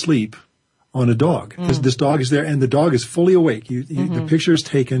lying asleep on a dog. This dog is there, and the dog is fully awake. The picture is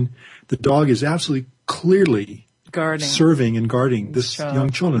taken. The dog is absolutely clearly serving and guarding this young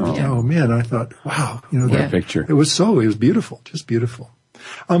children. Oh man, I thought, wow, that picture. It was beautiful, just beautiful.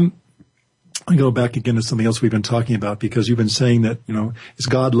 I go back again to something else we've been talking about, because you've been saying that, it's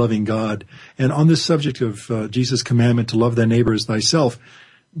God loving God. And on this subject of Jesus' commandment to love thy neighbor as thyself,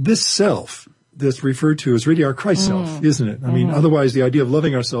 this self that's referred to is really our Christ self, isn't it? I mean, otherwise the idea of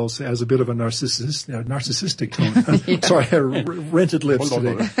loving ourselves has a bit of a narcissistic tone. Sorry, I had rented lips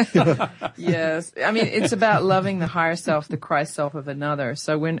today. Yes. I mean, it's about loving the higher self, the Christ self of another.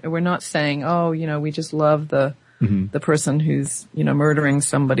 So we're not saying, we just love the person who's, murdering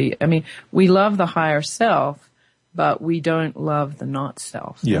somebody. I mean, we love the higher self, but we don't love the not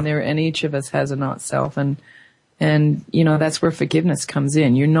self. Yeah. And each of us has a not self, and that's where forgiveness comes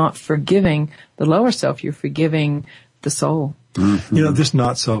in. You're not forgiving the lower self, you're forgiving the soul. This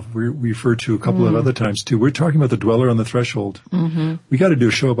not self we referred to a couple of other times too. We're talking about the dweller on the threshold. We got to do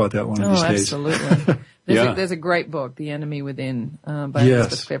a show about that one of these days. Absolutely. There's a great book, The Enemy Within, by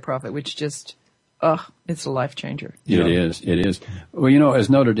Elizabeth Clare Prophet, which just, it's a life changer. It is. Well, as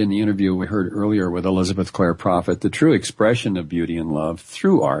noted in the interview we heard earlier with Elizabeth Clare Prophet, the true expression of beauty and love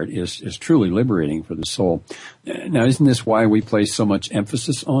through art is truly liberating for the soul. Now, isn't this why we place so much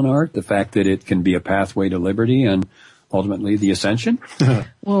emphasis on art? The fact that it can be a pathway to liberty and ultimately the ascension?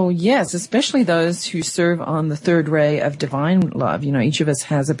 Well, yes, especially those who serve on the third ray of divine love. Each of us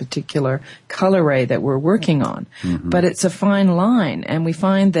has a particular color ray that we're working on, but it's a fine line. And we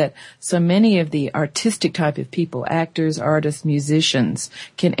find that so many of the artistic type of people, actors, artists, musicians,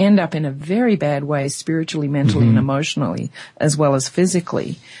 can end up in a very bad way, spiritually, mentally, and emotionally, as well as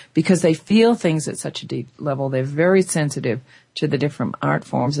physically, because they feel things at such a deep level. They're very sensitive to the different art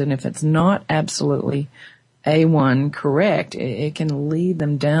forms. And if it's not absolutely A1 correct, it can lead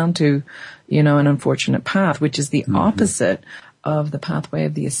them down to, an unfortunate path, which is the opposite of the pathway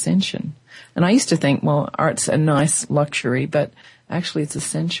of the ascension. And I used to think, well, art's a nice luxury, but actually it's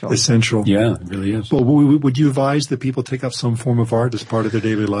essential. Essential. Yeah, it really is. Well, would you advise that people take up some form of art as part of their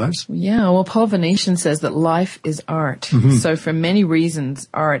daily lives? Yeah, well, Paul the Venetian says that life is art. So for many reasons,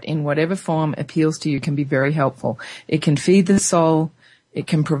 art in whatever form appeals to you can be very helpful. It can feed the soul. It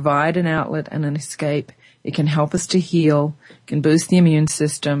can provide an outlet and an escape. It can help us to heal. It can boost the immune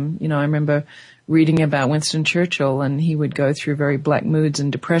system. You know, I remember reading about Winston Churchill, and he would go through very black moods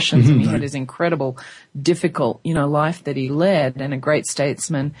and depressions, and he had his incredible, difficult, you know, life that he led, and a great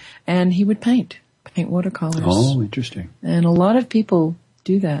statesman, and he would paint watercolors. Oh, interesting. And a lot of people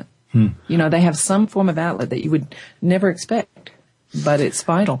do that. You know, they have some form of outlet that you would never expect, but it's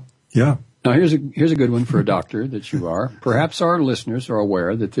vital. Yeah. Now, here's a good one for a doctor that you are. Perhaps our listeners are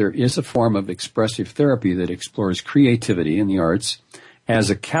aware that there is a form of expressive therapy that explores creativity in the arts as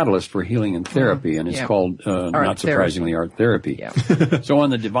a catalyst for healing and therapy, and it's called, not surprisingly, art therapy. Yeah. So on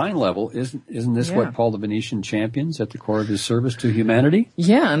the divine level, isn't this what Paul the Venetian champions at the core of his service to humanity?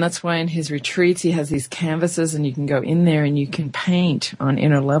 Yeah, and that's why in his retreats he has these canvases, and you can go in there and you can paint on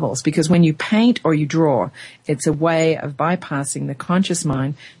inner levels. Because when you paint or you draw, it's a way of bypassing the conscious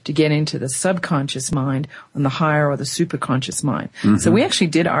mind to get into the subconscious mind on the higher or the superconscious mind. So we actually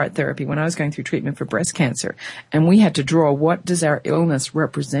did art therapy when I was going through treatment for breast cancer, and we had to draw what does our illness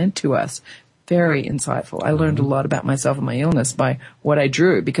represent to us. Very insightful. I learned a lot about myself and my illness by what I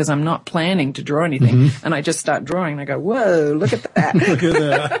drew, because I'm not planning to draw anything, and I just start drawing and I go, whoa, look at that. Look at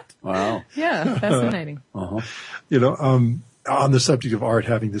that. Wow. Yeah, fascinating. You know, on the subject of art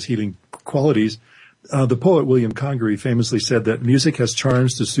having this healing qualities, the poet William Congaree famously said that music has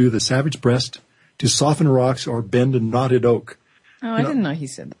charms to soothe a savage breast, to soften rocks or bend a knotted oak. Oh, I didn't know he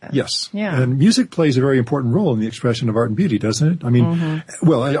said that. Yes. Yeah. And music plays a very important role in the expression of art and beauty, doesn't it? I mean,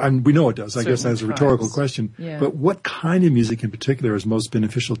 well, we know it does. I guess that's a rhetorical question. Yeah. But what kind of music in particular is most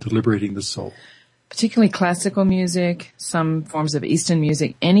beneficial to liberating the soul? Particularly classical music, some forms of Eastern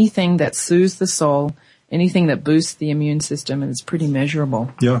music, anything that soothes the soul, anything that boosts the immune system, and it's pretty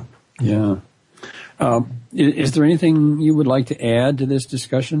measurable. Yeah. Yeah. Is there anything you would like to add to this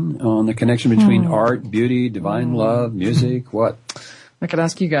discussion on the connection between art, beauty, divine love, music? What? I could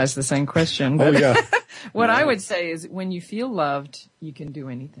ask you guys the same question. Oh, yeah. What I would say is when you feel loved, you can do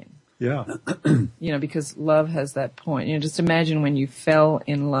anything. Yeah. You know, because love has that point. You know, just imagine when you fell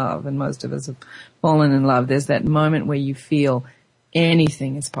in love, and most of us have fallen in love, there's that moment where you feel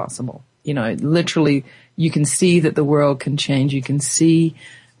anything is possible. You know, literally, you can see that the world can change. You can see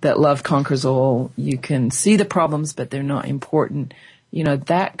that love conquers all. You can see the problems, but they're not important. You know,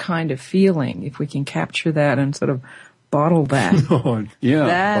 that kind of feeling, if we can capture that and sort of bottle that. Bottle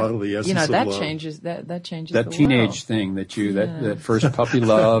the essence you know, of that love. changes that changes That the teenage world. thing that that first puppy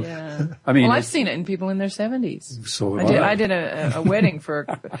love. I mean, well, I've seen it in people in their 70s. So I did a wedding for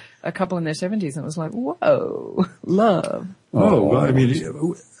a couple in their 70s, and it was like, whoa, love. Oh, well, I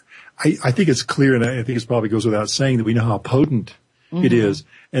mean, I think it's clear, and I think it probably goes without saying that we know how potent it is.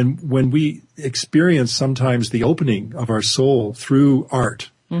 And when we experience sometimes the opening of our soul through art,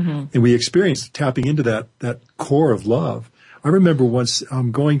 and we experience tapping into that core of love. I remember once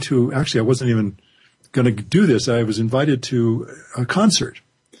going to, actually I wasn't even going to do this, I was invited to a concert,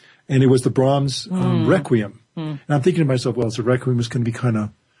 and it was the Brahms Requiem. And I'm thinking to myself, well, the Requiem was going to be kind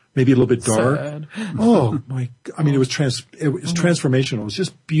of maybe a little bit dark. Sad. Oh my! I mean, it was transformational. It was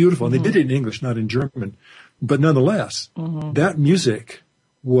just beautiful, and they did it in English, not in German. But nonetheless, that music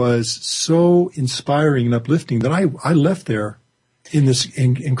was so inspiring and uplifting that I left there in this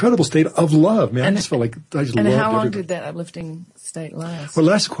incredible state of love. Man, I just felt like I just loved And how long everybody. did that uplifting state last? Well,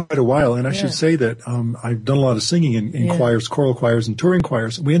 it lasted quite a while, and I should say that I've done a lot of singing in choirs, choral choirs, and touring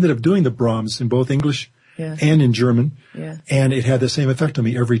choirs. We ended up doing the Brahms in both English and in German, and it had the same effect on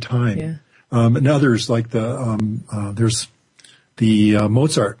me every time. And others, like there's the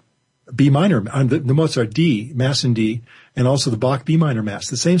Mozart B minor, the Mozart D, Mass in D, and also the Bach B minor Mass.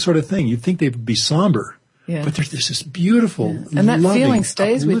 The same sort of thing. You'd think they would be somber, but there's this beautiful, and that loving, feeling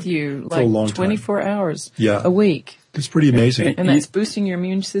stays with you for a long like time. 24 hours a week. It's pretty amazing. And that's boosting your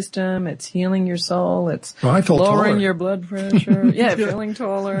immune system. It's healing your soul. It's I felt lowering taller. your blood pressure. Feeling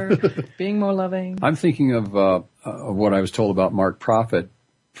taller, being more loving. I'm thinking of what I was told about Mark Prophet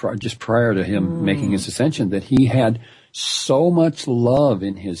just prior to him making his ascension, that he had so much love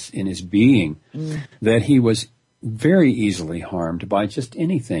in his being that he was very easily harmed by just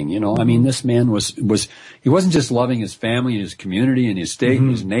anything. You know, I mean, this man was he wasn't just loving his family and his community and his state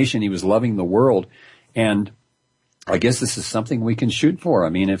and his nation. He was loving the world. And I guess this is something we can shoot for. I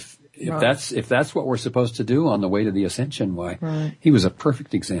mean, if that's what we're supposed to do on the way to the ascension, he was a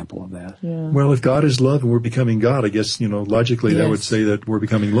perfect example of that. Yeah. Well, if God is love and we're becoming God, I guess, logically that would say that we're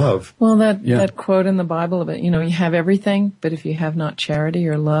becoming love. Well, that quote in the Bible about, you have everything, but if you have not charity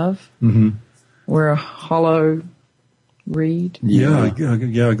or love, we're a hollow reed. Yeah,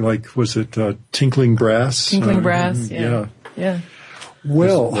 like, was it tinkling brass? Tinkling brass, yeah.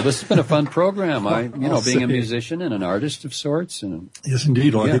 Well, this has been a fun program. Being a musician and an artist of sorts. And yes,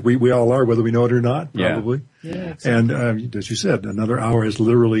 indeed. Well, I think we all are, whether we know it or not, probably. Yeah, exactly. And as you said, another hour has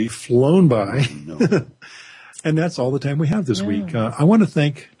literally flown by. No. And that's all the time we have this week. I want to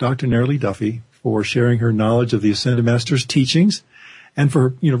thank Dr. Nerly Duffy for sharing her knowledge of the Ascended Master's teachings and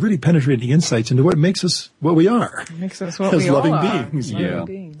for, really penetrating insights into what makes us what we are. It makes us what as we loving all are. beings. Yeah.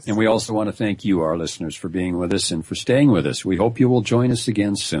 And we also want to thank you, our listeners, for being with us and for staying with us. We hope you will join us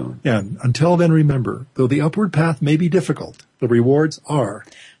again soon. And until then, remember, though the upward path may be difficult, the rewards are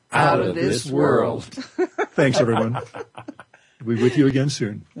out of this world. Thanks, everyone. We'll be with you again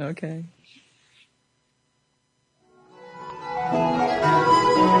soon. Okay.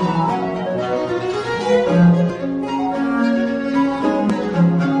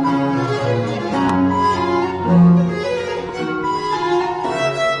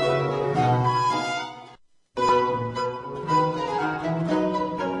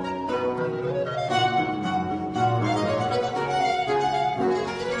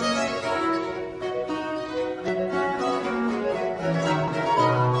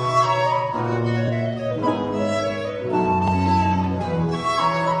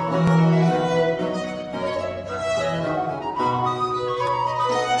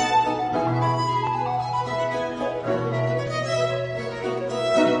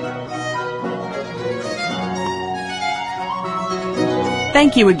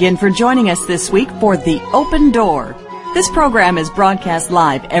 Thank you again for joining us this week for The Open Door. This program is broadcast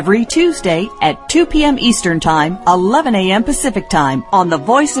live every Tuesday at 2 p.m. Eastern Time, 11 a.m. Pacific Time on the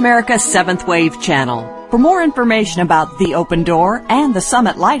Voice America 7th Wave channel. For more information about The Open Door and the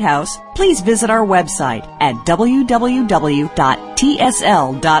Summit Lighthouse, please visit our website at www.tsl.org.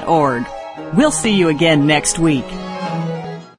 We'll see you again next week.